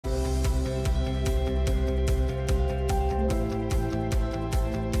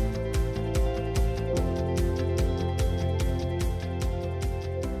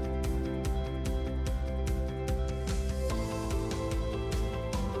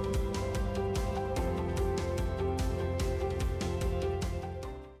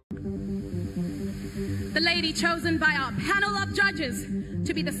The lady chosen by our panel of judges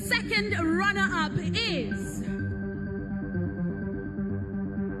to be the second runner-up is...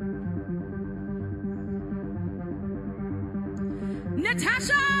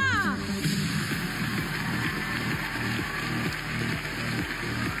 Natasha!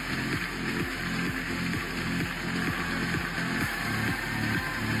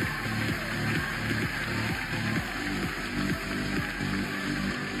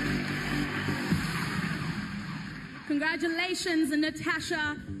 Congratulations,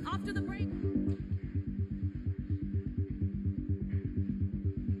 Natasha. After the break.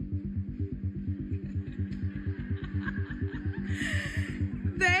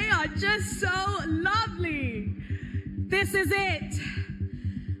 They are just so lovely. This is it.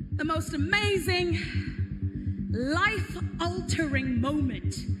 The most amazing, life-altering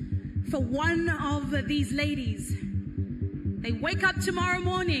moment for one of these ladies. They wake up tomorrow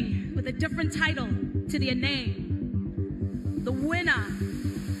morning with a different title to their name. The winner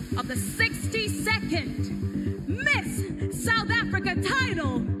of the 62nd Miss South Africa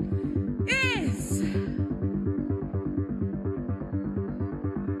title is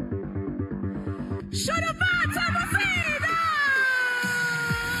Shudufhadzo Musida!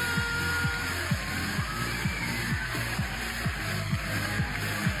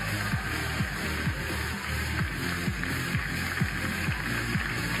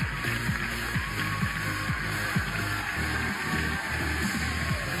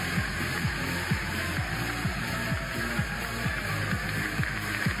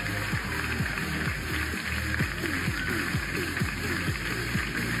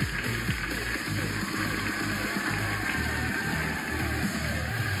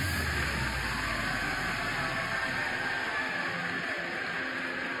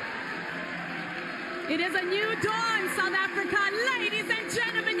 It is a new dawn, South Africa. Ladies and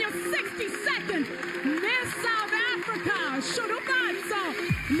gentlemen, your 62nd Miss South Africa, Shudufhadzo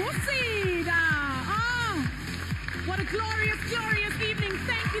Musida. Oh, what a glorious, glorious evening.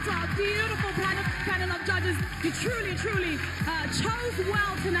 Thank you to our beautiful panel of judges. You truly, truly chose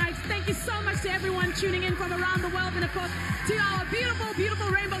well tonight. Thank you so much to everyone tuning in from around the world, and of course, to our beautiful, beautiful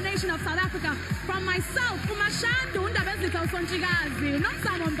Rainbow Nation of South Africa. From myself,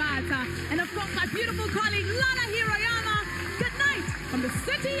 and of course my beautiful colleague Lana Hiroyama. Good night from the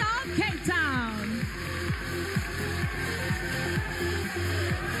city of Cape Town.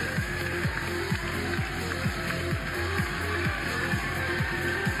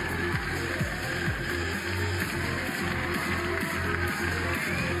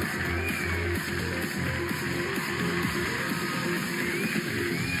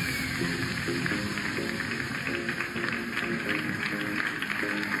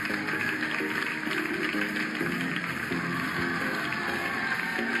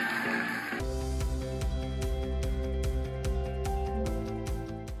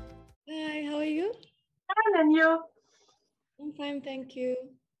 And you? I'm fine, thank you.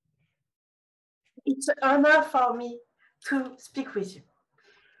 It's an honor for me to speak with you.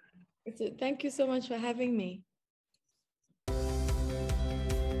 Thank you so much for having me.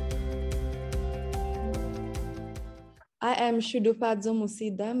 I am Shudufhadzo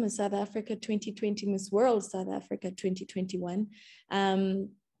Musida, Miss South Africa 2020, Miss World South Africa 2021.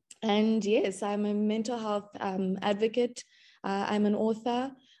 And yes, I'm a mental health advocate. I'm an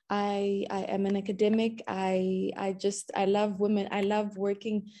author. I am an academic. I love women. I love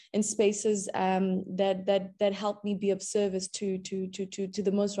working in spaces that help me be of service to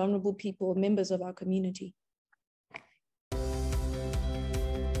the most vulnerable people, members of our community.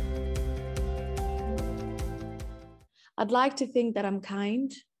 I'd like to think that I'm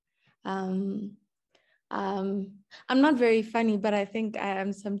kind. I'm not very funny, but I think I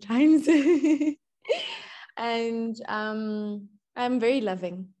am sometimes. And I'm very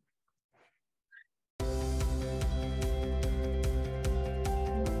loving.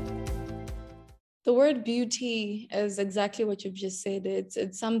 The word beauty is exactly what you've just said.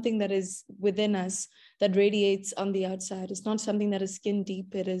 It's something that is within us that radiates on the outside. It's not something that is skin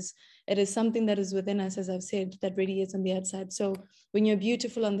deep. It is something that is within us, as I've said, that radiates on the outside. So when you're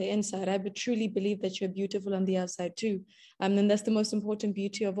beautiful on the inside, I would truly believe that you're beautiful on the outside too. And that's the most important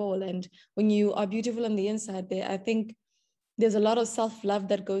beauty of all. And when you are beautiful on the inside, I think there's a lot of self-love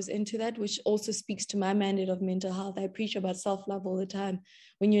that goes into that, which also speaks to my mandate of mental health. I preach about self-love all the time.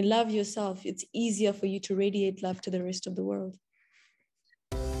 When you love yourself, it's easier for you to radiate love to the rest of the world.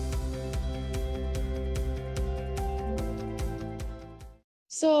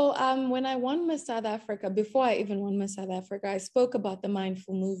 So when I won Miss South Africa, before I even won Miss South Africa, I spoke about the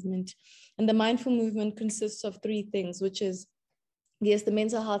mindful movement. And the mindful movement consists of three things, which is Yes, the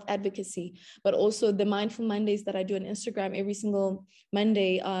mental health advocacy, but also the Mindful Mondays that I do on Instagram every single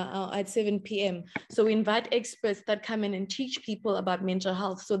Monday at 7 p.m. So we invite experts that come in and teach people about mental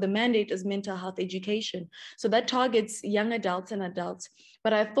health. So the mandate is mental health education. So that targets young adults and adults.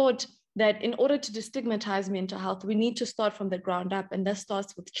 But I thought that in order to destigmatize mental health, we need to start from the ground up, and that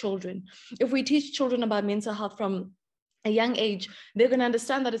starts with children. If we teach children about mental health from a young age, they're going to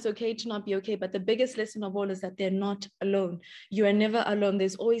understand that it's okay to not be okay. But the biggest lesson of all is that they're not alone. You are never alone.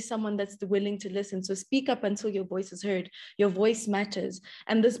 There's always someone that's willing to listen. So speak up until your voice is heard. Your voice matters.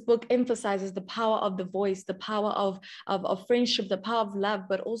 And this book emphasizes the power of the voice, the power of friendship, the power of love,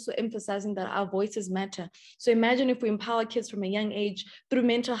 but also emphasizing that our voices matter. So imagine if we empower kids from a young age through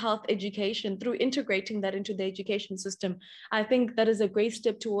mental health education, through integrating that into the education system. I think that is a great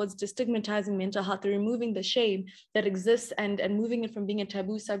step towards destigmatizing mental health and removing the shame that exists and moving it from being a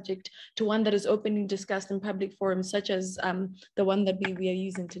taboo subject to one that is openly discussed in public forums, such as the one that we are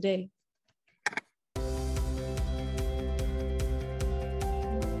using today.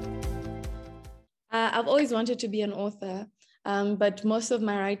 I've always wanted to be an author. But most of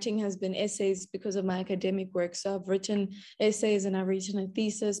my writing has been essays because of my academic work. So I've written essays and I've written a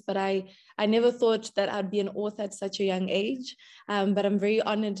thesis, but I never thought that I'd be an author at such a young age. But I'm very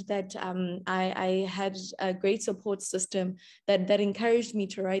honored that I had a great support system that encouraged me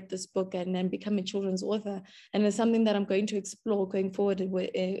to write this book and then become a children's author. And it's something that I'm going to explore going forward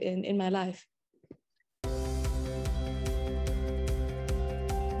in my life.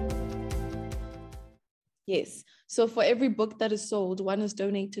 Yes. So for every book that is sold, one is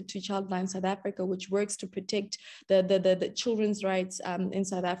donated to Childline South Africa, which works to protect the children's rights in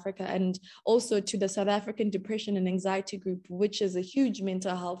South Africa, and also to the South African Depression and Anxiety Group, which is a huge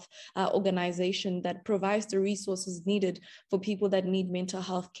mental health organization that provides the resources needed for people that need mental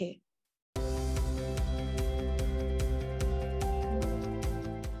health care.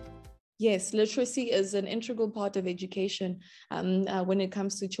 Yes, literacy is an integral part of education when it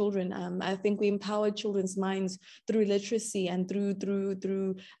comes to children. I think we empower children's minds through literacy and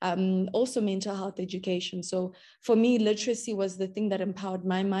through also mental health education. So for me, literacy was the thing that empowered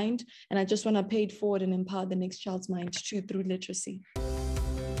my mind, and I just want to pay it forward and empower the next child's mind too through literacy.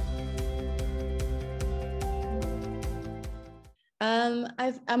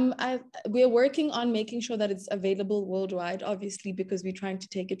 We're working on making sure that it's available worldwide, obviously, because we're trying to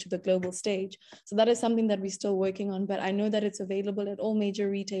take it to the global stage. So that is something that we're still working on, but I know that it's available at all major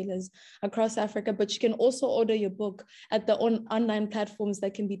retailers across Africa, but you can also order your book at the online platforms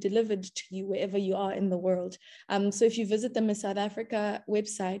that can be delivered to you wherever you are in the world. So if you visit the Miss South Africa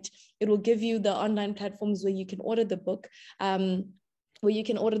website, it will give you the online platforms where you can order the book, and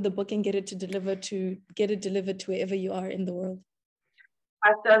get it delivered to wherever you are in the world.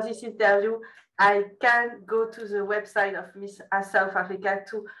 After this interview, I can go to the website of Miss South Africa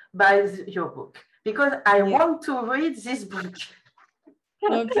to buy your book because I want to read this book.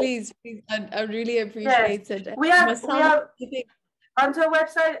 No, please, I really appreciate it. We have on the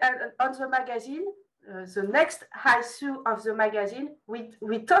website and on the magazine, the next issue of the magazine,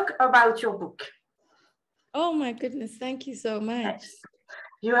 we talk about your book. Oh my goodness, thank you so much. Yes.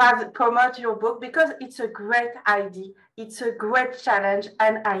 You have to promote your book because it's a great idea. It's a great challenge.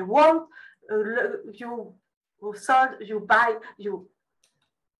 And I want you buy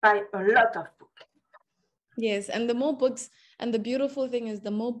a lot of books. Yes, and the more books, and the beautiful thing is the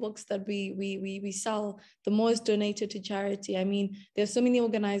more books that we sell, the more is donated to charity. I mean, there's so many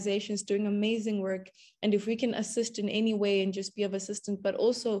organizations doing amazing work, and if we can assist in any way and just be of assistance, but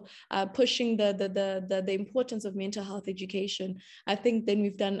also pushing the importance of mental health education, I think then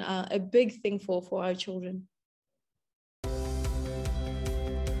we've done a big thing for our children.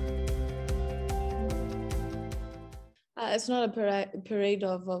 It's not a parade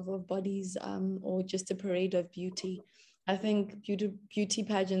of bodies or just a parade of beauty. I think beauty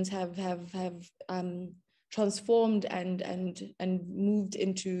pageants have transformed and moved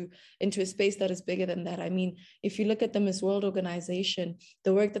into a space that is bigger than that. I mean, if you look at the Miss World organization,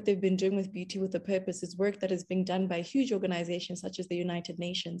 the work that they've been doing with Beauty with a Purpose is work that is being done by huge organizations such as the United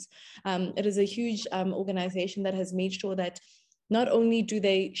Nations. It is a huge organization that has made sure that not only do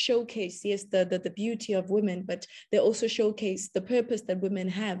they showcase, yes, the beauty of women, but they also showcase the purpose that women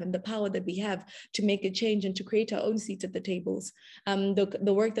have and the power that we have to make a change and to create our own seats at the tables.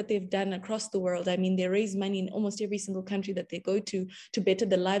 The work that they've done across the world, I mean, they raise money in almost every single country that they go to better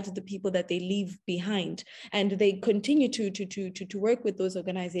the lives of the people that they leave behind. And they continue to work with those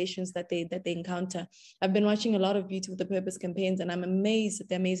organizations that they encounter. I've been watching a lot of Beauty with a Purpose campaigns, and I'm amazed at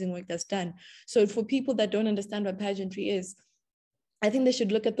the amazing work that's done. So for people that don't understand what pageantry is, I think they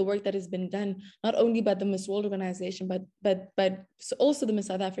should look at the work that has been done, not only by the Miss World organization, but also the Miss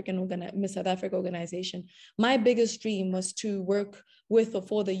South Africa organization. My biggest dream was to work with or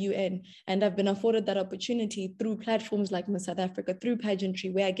for the UN, and I've been afforded that opportunity through platforms like Miss South Africa, through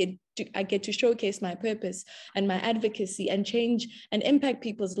pageantry, where I get to showcase my purpose and my advocacy and change and impact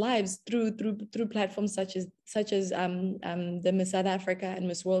people's lives through platforms such as the Miss South Africa and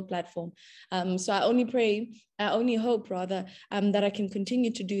Miss World platform. So I only hope rather that I can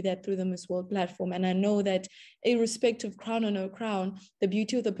continue to do that through the Miss World platform. And I know that irrespective of crown or no crown, the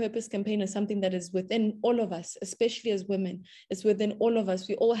Beauty with a Purpose campaign is something that is within all of us, especially as women. It's within all of us.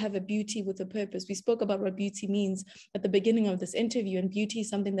 We all have a beauty with a purpose. We spoke about what beauty means at the beginning of this interview, and beauty is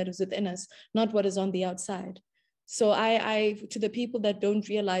something that is within us, not what is on the outside. So I to the people that don't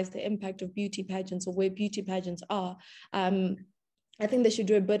realize the impact of beauty pageants or where beauty pageants are, I think they should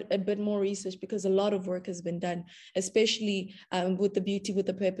do a bit more research, because a lot of work has been done, especially with the Beauty with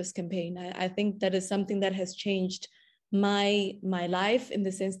a Purpose campaign. I think that is something that has changed my life, in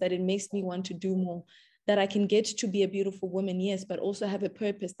the sense that it makes me want to do more, that I can get to be a beautiful woman, yes, but also have a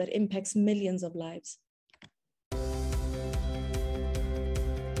purpose that impacts millions of lives.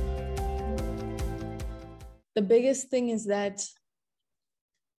 The biggest thing is that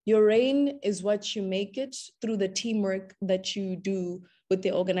your reign is what you make it, through the teamwork that you do with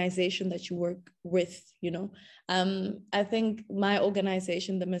the organization that you work with, you know. I think my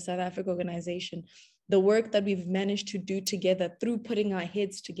organization, the Miss South Africa organization, the work that we've managed to do together through putting our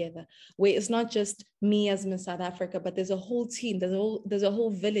heads together, where it's not just me as Miss South Africa, but there's a whole team, there's a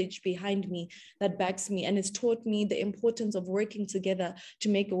whole village behind me that backs me, and it's taught me the importance of working together to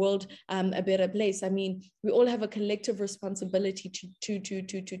make the world a better place. I mean, we all have a collective responsibility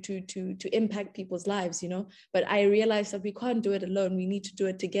to impact people's lives, you know, but I realized that we can't do it alone. We need to do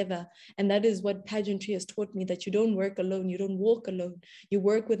it together. And that is what pageantry has taught me, that you don't work alone, you don't walk alone, you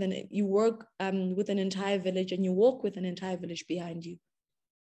work with an entire village, and you walk with an entire village behind you.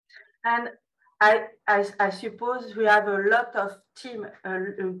 And I suppose we have a lot of team, a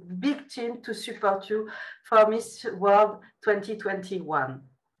big team to support you for Miss World 2021.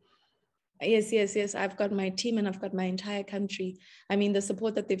 Yes. I've got my team and I've got my entire country. I mean, the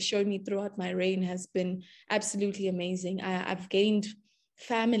support that they've shown me throughout my reign has been absolutely amazing. I've gained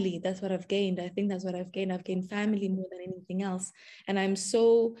family. That's what I've gained. I think that's what I've gained. I've gained family more than anything else. And I'm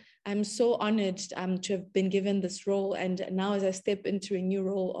so honored to have been given this role. And now, as I step into a new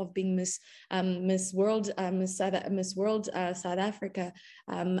role of being Miss World South Africa,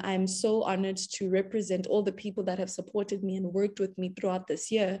 I'm so honored to represent all the people that have supported me and worked with me throughout this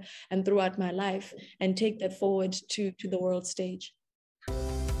year and throughout my life, and take that forward to the world stage.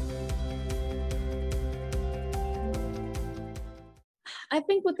 I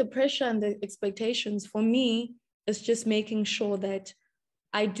think with the pressure and the expectations, for me, it's just making sure that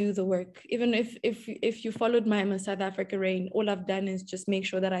I do the work. Even if you followed my Miss South Africa reign, all I've done is just make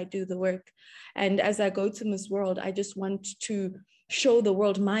sure that I do the work. And as I go to Miss World, I just want to show the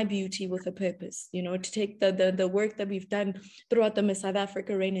world my beauty with a purpose, you know, to take the work that we've done throughout the Miss South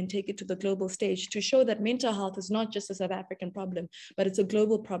Africa reign and take it to the global stage, to show that mental health is not just a South African problem, but it's a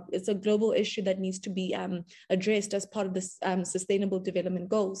global problem. It's a global issue that needs to be addressed as part of the Sustainable Development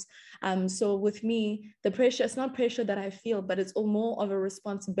Goals. So with me, the pressure, it's not pressure that I feel, but it's all more of a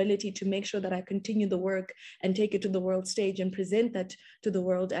responsibility to make sure that I continue the work and take it to the world stage and present that to the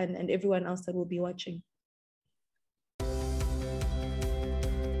world and everyone else that will be watching.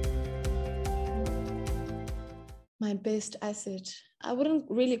 My best asset, I wouldn't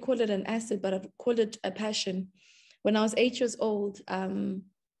really call it an asset, but I'd call it a passion. When I was 8 years old,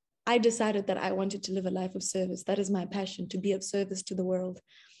 I decided that I wanted to live a life of service. That is my passion, to be of service to the world.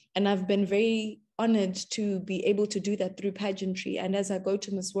 And I've been very honored to be able to do that through pageantry. And as I go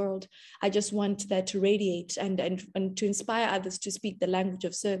to Miss World, I just want that to radiate and to inspire others to speak the language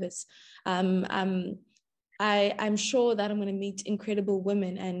of service. I'm sure that I'm going to meet incredible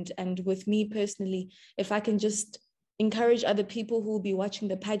women. And with me personally, if I can just encourage other people who will be watching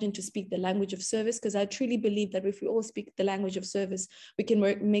the pageant to speak the language of service, because I truly believe that if we all speak the language of service, we can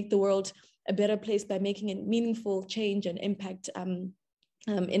make the world a better place by making a meaningful change and impact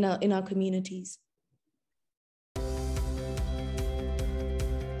in our communities.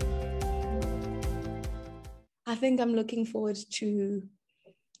 I think I'm looking forward to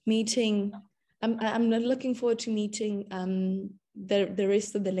meeting. I'm looking forward to meeting the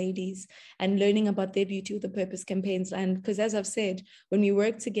rest of the ladies and learning about their Beauty with a Purpose campaigns. And because as I've said, when we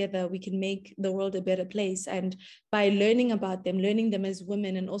work together, we can make the world a better place. And by learning about them, learning them as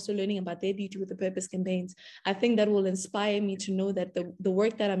women, and also learning about their Beauty with a Purpose campaigns, I think that will inspire me to know that the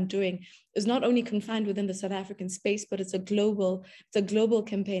work that I'm doing is not only confined within the South African space, but it's a global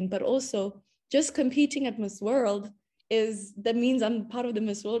campaign. But also just competing at Miss World that means I'm part of the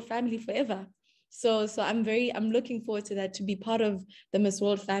Miss World family forever. So I'm looking forward to that, to be part of the Miss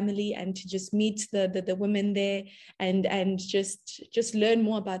World family and to just meet the women there and just learn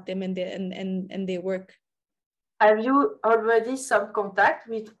more about them and their work. Have you already some contact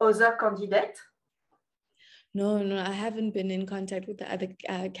with other candidates? No, I haven't been in contact with the other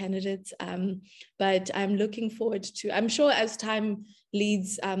candidates, but I'm looking forward to, I'm sure as time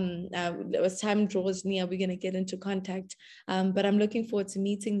leads, as time draws near, we're going to get into contact, but I'm looking forward to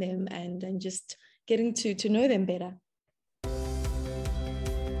meeting them and just getting to know them better.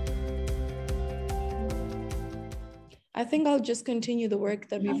 I think I'll just continue the work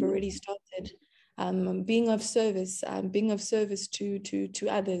that we've already started, being of service to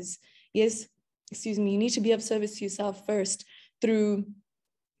others. Yes, excuse me, you need to be of service to yourself first through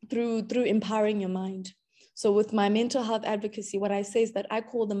empowering your mind. So with my mental health advocacy, what I say is that I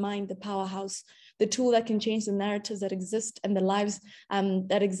call the mind the powerhouse, the tool that can change the narratives that exist and the lives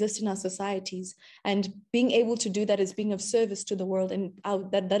that exist in our societies. And being able to do that is being of service to the world. And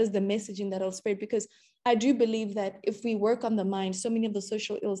that is the messaging that I'll spread, because I do believe that if we work on the mind, so many of the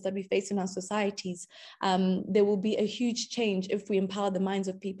social ills that we face in our societies, there will be a huge change if we empower the minds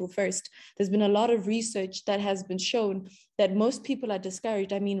of people first. There's been a lot of research that has been shown that most people are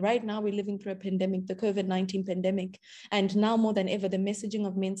discouraged. I mean, right now we're living through a pandemic, the COVID-19 pandemic, and now more than ever, the messaging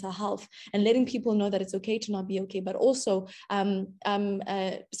of mental health and letting people know that it's okay to not be okay, but also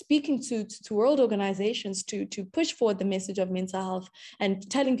speaking to world organizations to push forward the message of mental health and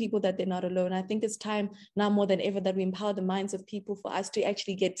telling people that they're not alone. I think it's time now more than ever that we empower the minds of people for us to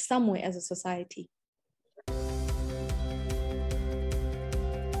actually get somewhere as a society.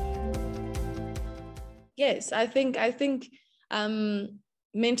 Yes, I think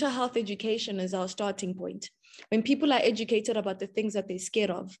mental health education is our starting point. When people are educated about the things that they're scared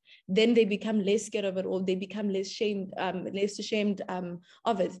of, then they become less scared of it, or they become less ashamed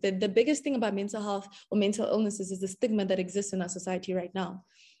of it. The biggest thing about mental health or mental illnesses is the stigma that exists in our society right now.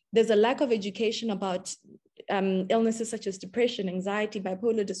 There's a lack of education about illnesses such as depression, anxiety,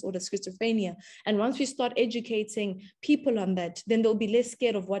 bipolar disorder, schizophrenia. And once we start educating people on that, then they'll be less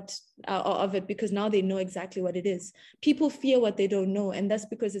scared of it, because now they know exactly what it is. People fear what they don't know, and that's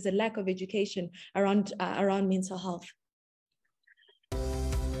because there's a lack of education around mental health.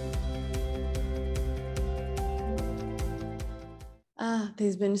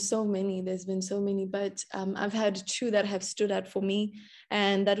 There's been so many, but I've had two that have stood out for me.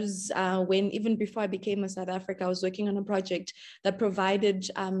 And that was when, even before I became a South Africa, I was working on a project that provided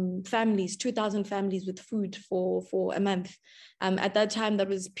families, 2,000 families with food for a month. At that time, that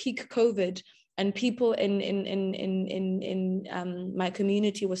was peak COVID, and people in my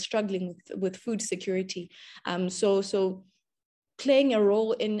community were struggling with food security. So playing a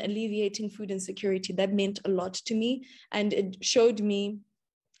role in alleviating food insecurity, that meant a lot to me. And it showed me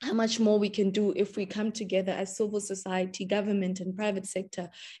how much more we can do if we come together as civil society, government, and private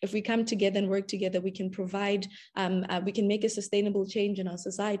sector. If we come together and work together, we can provide, we can make a sustainable change in our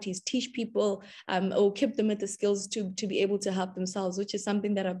societies, teach people or equip them with the skills to be able to help themselves, which is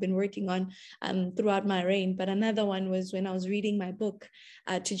something that I've been working on throughout my reign. But another one was when I was reading my book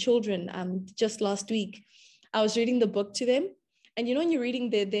to children just last week. I was reading the book to them. And you know, when you're reading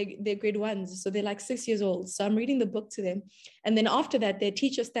their grade ones, so they're like 6 years old. So I'm reading the book to them. And then after that, their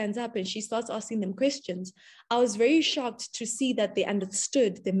teacher stands up and she starts asking them questions. I was very shocked to see that they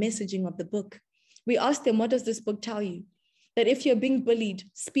understood the messaging of the book. We asked them, what does this book tell you? That if you're being bullied,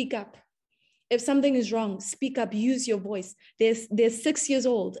 speak up. If something is wrong, speak up, use your voice. They're 6 years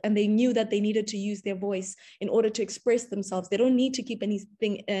old and they knew that they needed to use their voice in order to express themselves. They don't need to keep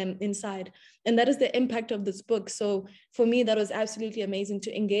anything inside. And that is the impact of this book. So for me, that was absolutely amazing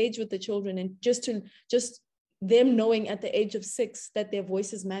to engage with the children and just them knowing at the age of 6 that their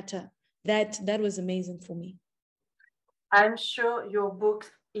voices matter. That was amazing for me. I'm sure your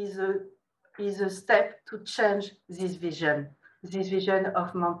book is a step to change this vision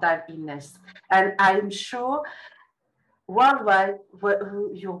of mental illness. And I'm sure worldwide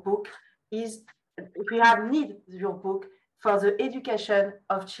your book is, we have need your book for the education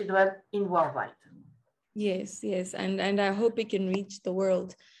of children in worldwide. Yes, and I hope it can reach the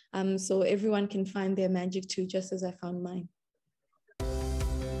world so everyone can find their magic too, just as I found mine.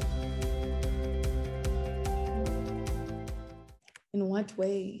 In what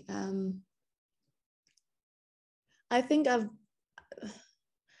way? I think I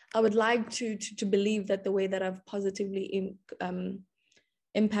would like to believe that the way that I've positively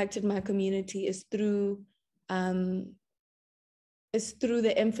impacted my community is through the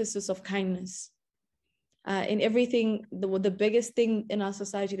emphasis of kindness. In everything, the biggest thing in our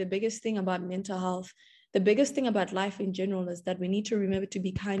society, the biggest thing about mental health, the biggest thing about life in general is that we need to remember to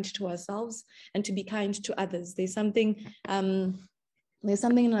be kind to ourselves and to be kind to others. There's something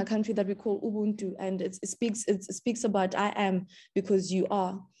in our country that we call Ubuntu, and it speaks about I am because you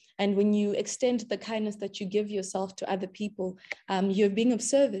are. And when you extend the kindness that you give yourself to other people, you're being of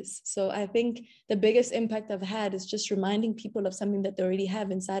service. So I think the biggest impact I've had is just reminding people of something that they already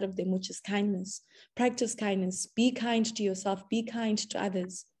have inside of them, which is kindness. Practice kindness. Be kind to yourself. Be kind to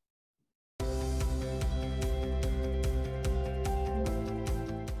others.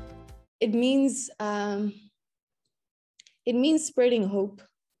 It means spreading hope.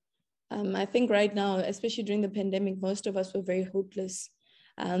 I think right now, especially during the pandemic, most of us were very hopeless.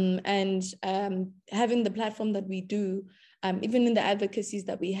 And having the platform that we do, even in the advocacies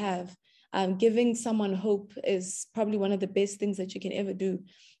that we have, giving someone hope is probably one of the best things that you can ever do,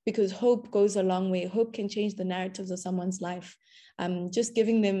 because hope goes a long way. Hope can change the narratives of someone's life. Just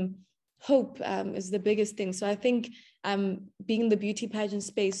giving them hope is the biggest thing. So I think being in the beauty pageant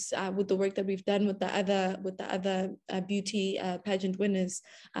space with the work that we've done with the other beauty pageant winners,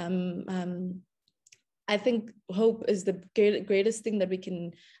 I think hope is the greatest thing that we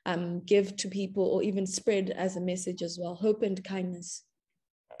can give to people, or even spread as a message as well. Hope and kindness.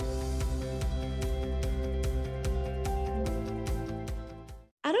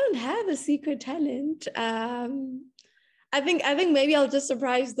 I don't have a secret talent. I think maybe I'll just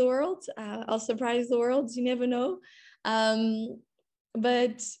surprise the world. I'll surprise the world. You never know.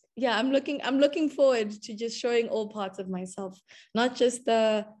 But yeah, I'm looking forward to just showing all parts of myself, not just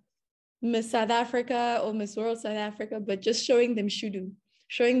the Miss South Africa or Miss World South Africa, but just showing them Shudu,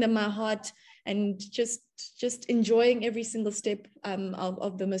 showing them my heart, and just enjoying every single step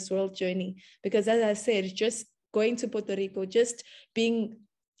of the Miss World journey. Because as I said, just going to Puerto Rico, just being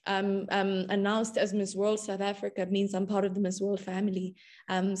announced as Miss World South Africa means I'm part of the Miss World family.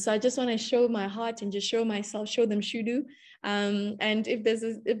 So I just want to show my heart and just show myself, show them Shudu. And if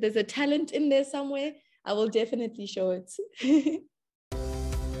there's a talent in there somewhere, I will definitely show it.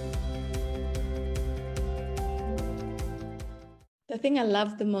 The thing I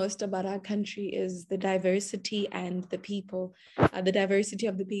love the most about our country is the diversity and the people, the diversity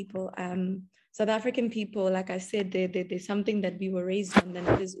of the people. South African people, like I said, there's something that we were raised on, and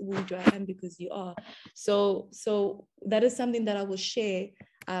it is Ubuntu, I am because you are. So that is something that I will share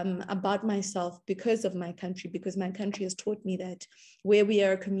about myself because of my country, because my country has taught me that, where we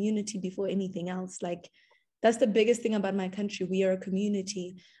are a community before anything else. Like, that's the biggest thing about my country. We are a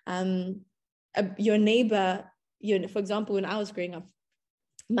community. Your neighbor, for example, when I was growing up,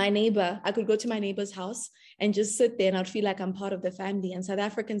 my neighbor, I could go to my neighbor's house and just sit there and I'd feel like I'm part of the family. And South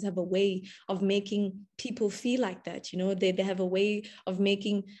Africans have a way of making people feel like that. You know, they have a way of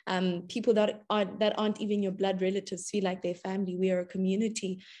making people that aren't even your blood relatives feel like their family. We are a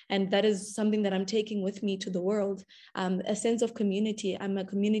community. And that is something that I'm taking with me to the world. A sense of community. I'm a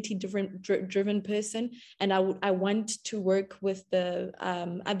community driven person. And I want to work with the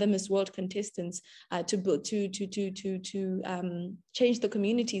other Miss World contestants to change the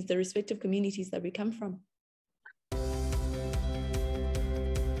communities, the respective communities that we come from.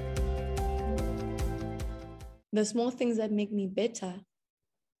 The small things that make me better.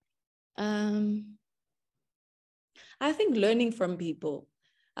 I think learning from people.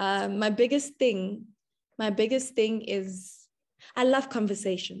 My biggest thing is I love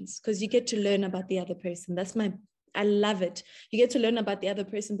conversations, because you get to learn about the other person. I love it. You get to learn about the other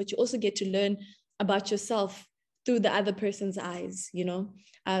person, but you also get to learn about yourself through the other person's eyes. You know,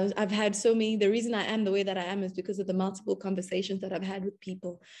 I've had the reason I am the way that I am is because of the multiple conversations that I've had with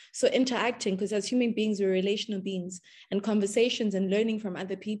people. So interacting, because as human beings, we're relational beings, and conversations and learning from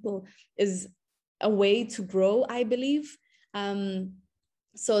other people is a way to grow, I believe.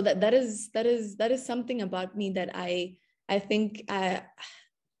 So that is something about me that I think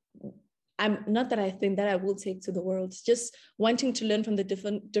I'm not that I think that I will take to the world. Just wanting to learn from the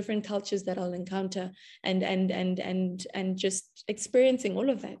different cultures that I'll encounter, and just experiencing all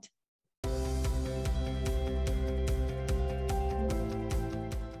of that.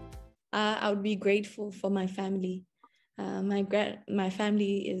 I would be grateful for my family. My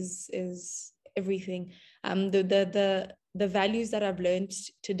family is everything. The values that I've learned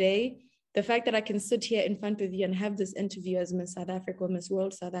today the fact that I can sit here in front of you and have this interview as Miss South Africa or Miss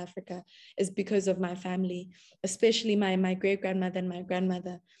World South Africa is because of my family, especially my great-grandmother and my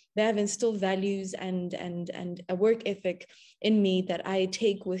grandmother. They have instilled values and a work ethic in me that I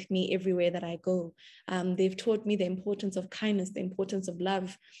take with me everywhere that I go. They've taught me the importance of kindness, the importance of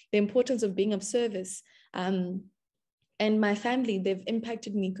love, the importance of being of service. And my family, they've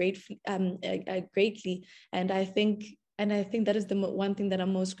impacted me greatly. And I think that is the one thing that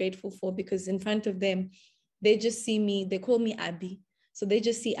I'm most grateful for, because in front of them, they just see me, they call me Abby. So they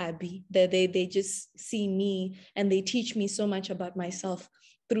just see Abby, they just see me, and they teach me so much about myself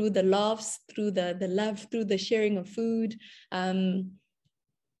through the laughs, through the love, through the sharing of food. I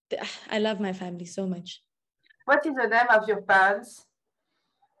love my family so much. What is the name of your parents?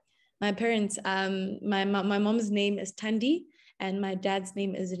 My parents, my mom's name is Tandi, and my dad's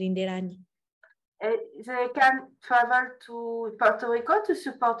name is Rinderani. They can travel to Puerto Rico to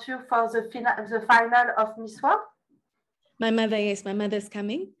support you for the final of Miss World? My mother, yes, my mother's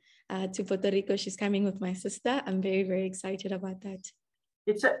coming to Puerto Rico. She's coming with my sister. I'm very, very excited about that.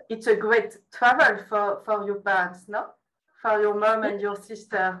 It's a great travel for your parents, no? For your mom and your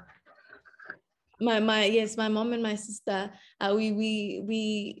sister. Yes, my mom and my sister,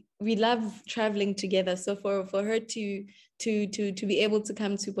 we love traveling together. So for her to be able to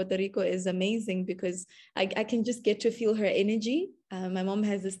come to Puerto Rico is amazing, because I can just get to feel her energy. My mom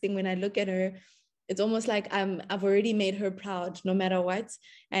has this thing, when I look at her, it's almost like I've already made her proud no matter what.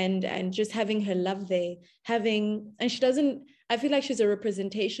 And just having her love there, and she doesn't, I feel like she's a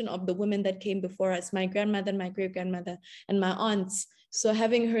representation of the women that came before us, my grandmother and my great-grandmother and my aunts. So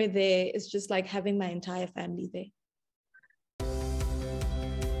having her there is just like having my entire family there.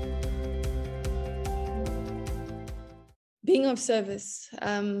 Being of service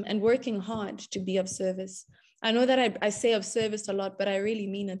and working hard to be of service. I know that I say of service a lot, but I really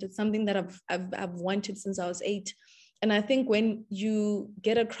mean it. It's something that I've wanted since I was 8. And I think when you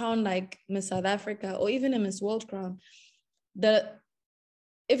get a crown like Miss South Africa, or even a Miss World crown,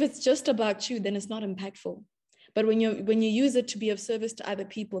 if it's just about you, then it's not impactful. But when you use it to be of service to other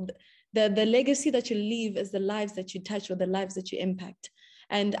people, the legacy that you leave is the lives that you touch or the lives that you impact.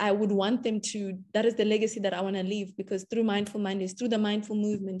 And I would want them to, that is the legacy that I want to leave, because through Mindful Mondays, through the mindful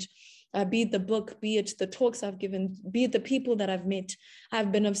movement, be it the book, be it the talks I've given, be it the people that I've met,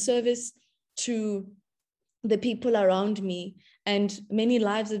 I've been of service to the people around me, and many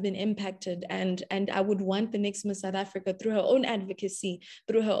lives have been impacted. And I would want the next Miss South Africa, through her own advocacy,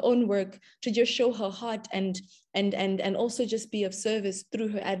 through her own work, to just show her heart and also just be of service through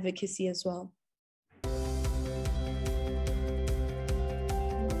her advocacy as well.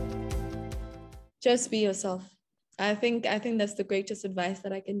 Just be yourself. I think that's the greatest advice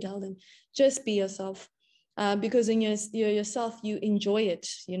that I can tell them. Just be yourself. Because when you're yourself, you enjoy it,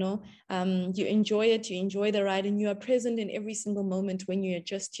 you know, you enjoy it, you enjoy the ride, and you are present in every single moment when you're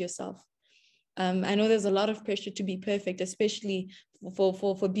just yourself. I know there's a lot of pressure to be perfect, especially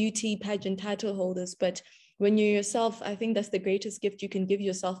for beauty pageant title holders, but when you're yourself, I think that's the greatest gift you can give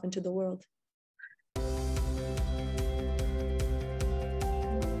yourself into the world.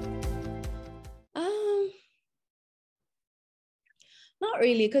 Not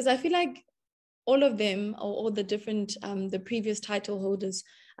really, because I feel like all of them, or all the different, the previous title holders,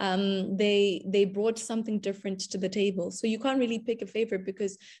 they brought something different to the table. So you can't really pick a favorite,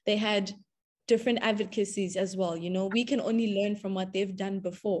 because they had different advocacies as well. You know, we can only learn from what they've done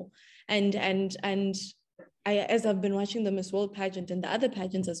before. And as I've been watching the Miss World pageant and the other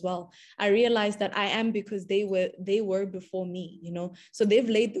pageants as well, I realized that I am because they were before me, you know. So they've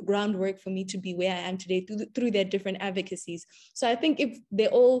laid the groundwork for me to be where I am today through their different advocacies. So I think if they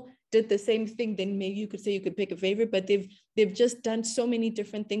all did the same thing, then maybe you could say you could pick a favorite, but they've just done so many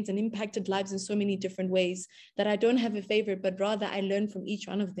different things and impacted lives in so many different ways that I don't have a favorite, but rather I learn from each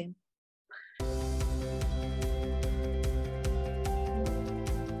one of them.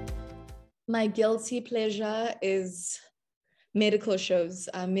 My guilty pleasure is medical shows,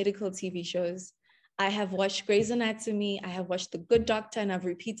 medical TV shows. I have watched Grey's Anatomy, I have watched The Good Doctor, and I've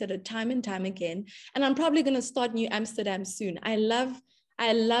repeated it time and time again. And I'm probably going to start New Amsterdam soon. I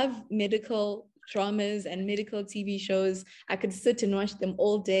love medical dramas and medical TV shows. I could sit and watch them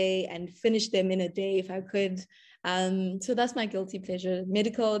all day and finish them in a day if I could. So that's my guilty pleasure,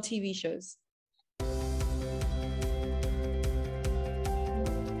 medical TV shows.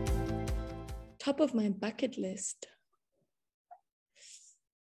 Top of my bucket list.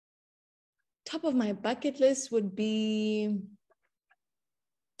 Top of my bucket list would be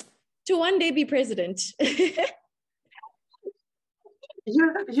to one day be president.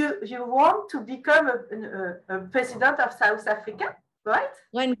 You want to become a president of South Africa? right?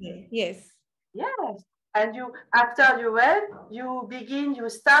 One day, yes. Yes. And after you read, you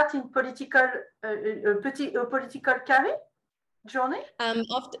start in political, a political career journey?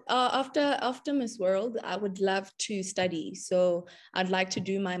 After Miss World, I would love to study. So I'd like to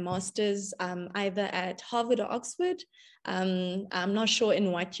do my master's either at Harvard or Oxford. I'm not sure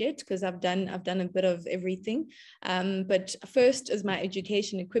in what yet because I've done a bit of everything. But first is my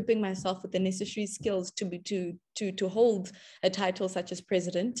education, equipping myself with the necessary skills to hold a title such as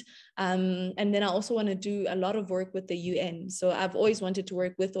president. And then I also want to do a lot of work with the UN. So I've always wanted to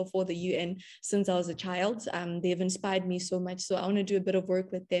work with or for the UN since I was a child. They've inspired me so much. So I want to do a bit of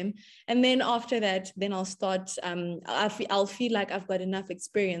work with them. And then after that, then I'll start, I'll feel like I've got enough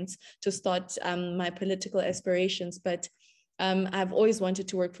experience to start my political aspirations. But I've always wanted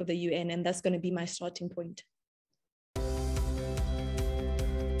to work for the UN, and that's going to be my starting point.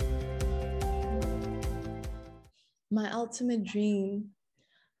 My ultimate dream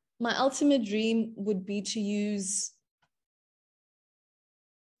would be to use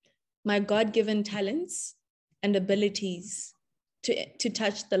my God-given talents and abilities to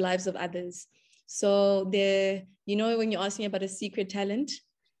touch the lives of others. So when you ask me about a secret talent,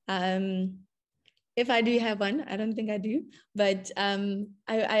 if I do have one, I don't think I do, but I've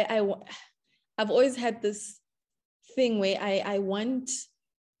always had this thing where I want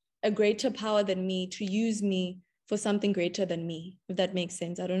a greater power than me to use me for something greater than me, if that makes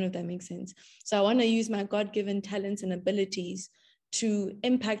sense. I don't know if that makes sense. So I want to use my God-given talents and abilities to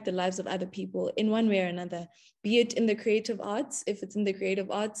impact the lives of other people in one way or another, be it in the creative arts. If it's in the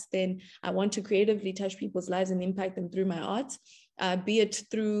creative arts, then I want to creatively touch people's lives and impact them through my art. Be it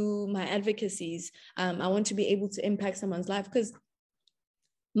through my advocacies. I want to be able to impact someone's life because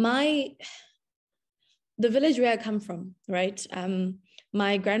the village where I come from, right?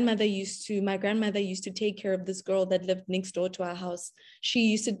 My grandmother used to take care of this girl that lived next door to our house. She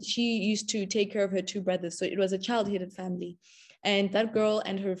used to take care of her two brothers. So it was a child-headed family. And that girl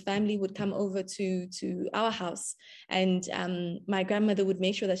and her family would come over to our house. And my grandmother would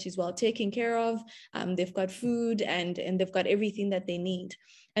make sure that she's well taken care of. They've got food and they've got everything that they need.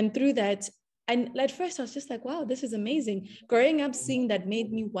 And through that, and at first I was just like, wow, this is amazing. Growing up, seeing that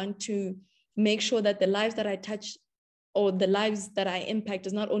made me want to make sure that the lives that I touch or the lives that I impact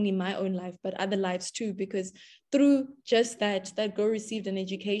is not only my own life, but other lives too, because through just that girl received an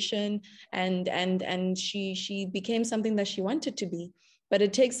education and she became something that she wanted to be. But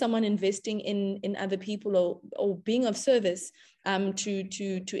it takes someone investing in other people or being of service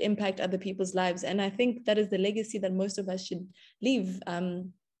to impact other people's lives. And I think that is the legacy that most of us should leave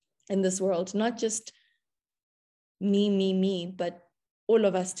in this world, not just me, but all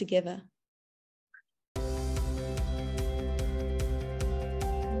of us together.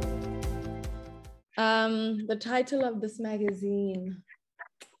 The title of this magazine,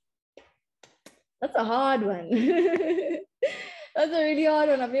 that's a hard one. That's a really hard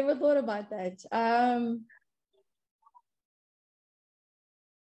one. I've never thought about that.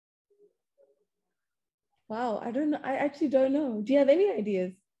 Wow, I don't know. I actually don't know. Do you have any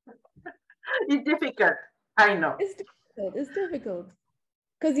ideas? It's difficult. I know. It's difficult.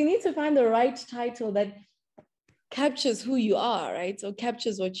 Because you need to find the right title that captures who you are, right? So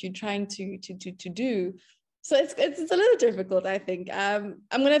captures what you're trying to do. So it's a little difficult, I think. I'm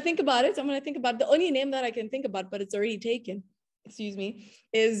gonna think about it. The only name that I can think about, but it's already taken, excuse me,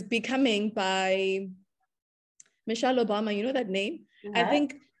 is Becoming by Michelle Obama. You know that name? Yeah. I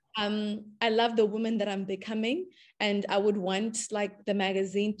think I love the woman that I'm becoming, and I would want like the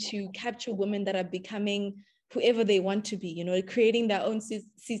magazine to capture women that are becoming whoever they want to be, creating their own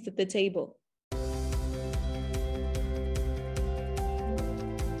seats at the table.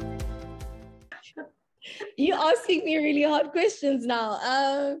 You're asking me really hard questions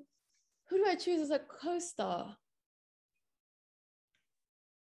now. Who do I choose as a co-star?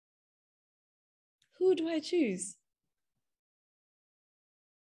 Who do I choose?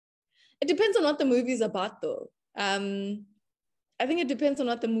 It depends on what the movie is about, though. I think it depends on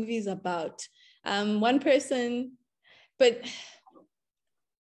what the movie is about. One person, but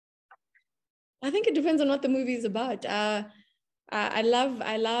I think it depends on what the movie is about. I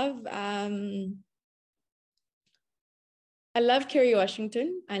love Kerry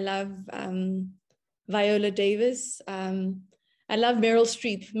Washington. I love Viola Davis. I love Meryl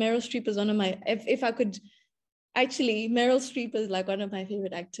Streep. Meryl Streep is one of my, if I could, actually, Meryl Streep is like one of my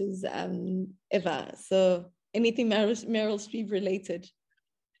favorite actors ever. So anything Meryl Streep related.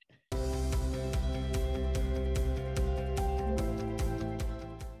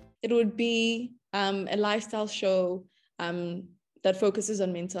 It would be a lifestyle show that focuses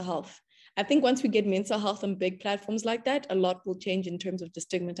on mental health. I think once we get mental health on big platforms like that, a lot will change in terms of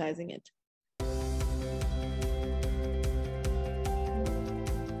destigmatizing it.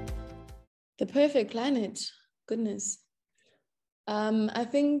 The perfect planet, goodness. I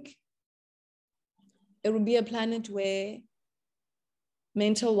think it would be a planet where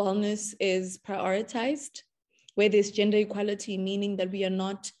mental wellness is prioritized, where there's gender equality, meaning that we are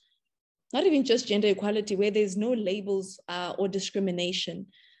not even just gender equality, where there's no labels or discrimination.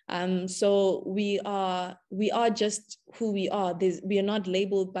 So we are just who we are. We are not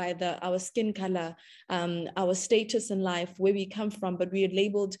labeled by our skin color, our status in life, where we come from, but we are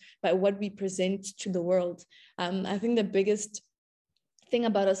labeled by what we present to the world. I think the biggest thing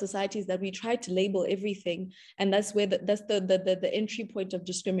about our society is that we try to label everything, and that's where that's the entry point of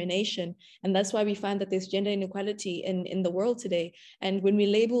discrimination. And that's why we find that there's gender inequality in the world today. And when we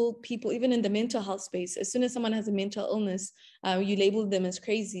label people, even in the mental health space, as soon as someone has a mental illness, you label them as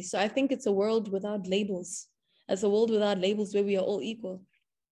crazy. So I think it's a world without labels. It's a world without labels where we are all equal.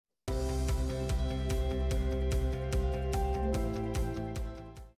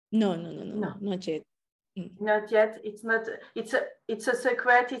 No, not yet. Not yet. It's not. It's a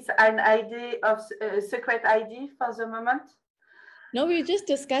secret. It's an idea of a secret ID for the moment. No, we're just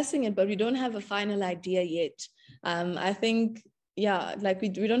discussing it, but we don't have a final idea yet. I think, yeah, like we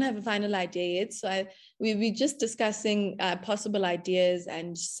don't have a final idea yet. So we're just discussing possible ideas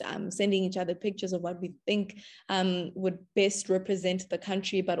and sending each other pictures of what we think would best represent the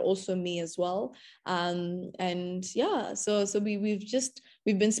country, but also me as well. And yeah, so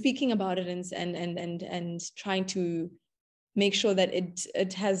we've been speaking about it and trying to make sure that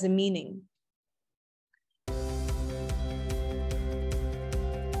it has a meaning.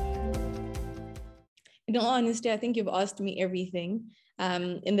 In all honesty, I think you've asked me everything,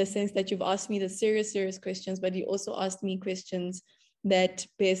 in the sense that you've asked me the serious questions, but you also asked me questions that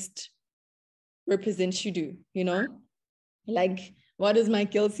best represent Shudu, you know? Like, what is my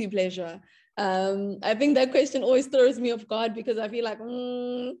guilty pleasure? I think that question always throws me off guard because I feel like,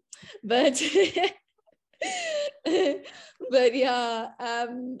 but but yeah,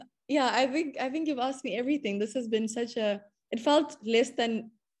 I think you've asked me everything. This has been it felt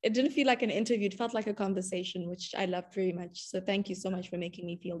it didn't feel like an interview. It felt like a conversation, which I loved very much. So thank you so much for making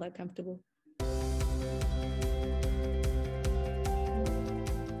me feel that comfortable.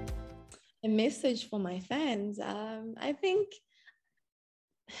 A message for my fans. I think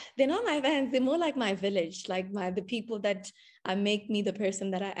they're not my fans. They're more like my village, like the people that make me the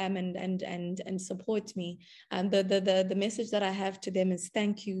person that I am and support me. And the message that I have to them is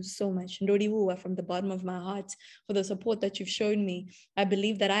thank you so much, Ndoriwuwa, from the bottom of my heart, for the support that you've shown me. I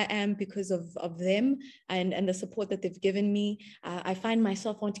believe that I am because of them and the support that they've given me. I find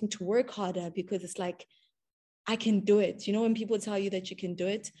myself wanting to work harder because it's like, I can do it. You know, when people tell you that you can do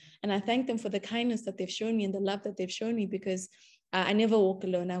it. And I thank them for the kindness that they've shown me and the love that they've shown me, because I never walk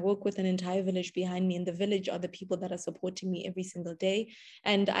alone. I walk with an entire village behind me, and the village are the people that are supporting me every single day.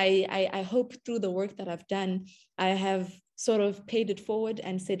 And I hope through the work that I've done, I have sort of paid it forward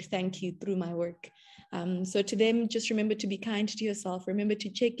and said thank you through my work. So to them, just remember to be kind to yourself. Remember to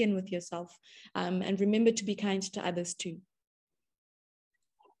check in with yourself, and remember to be kind to others too.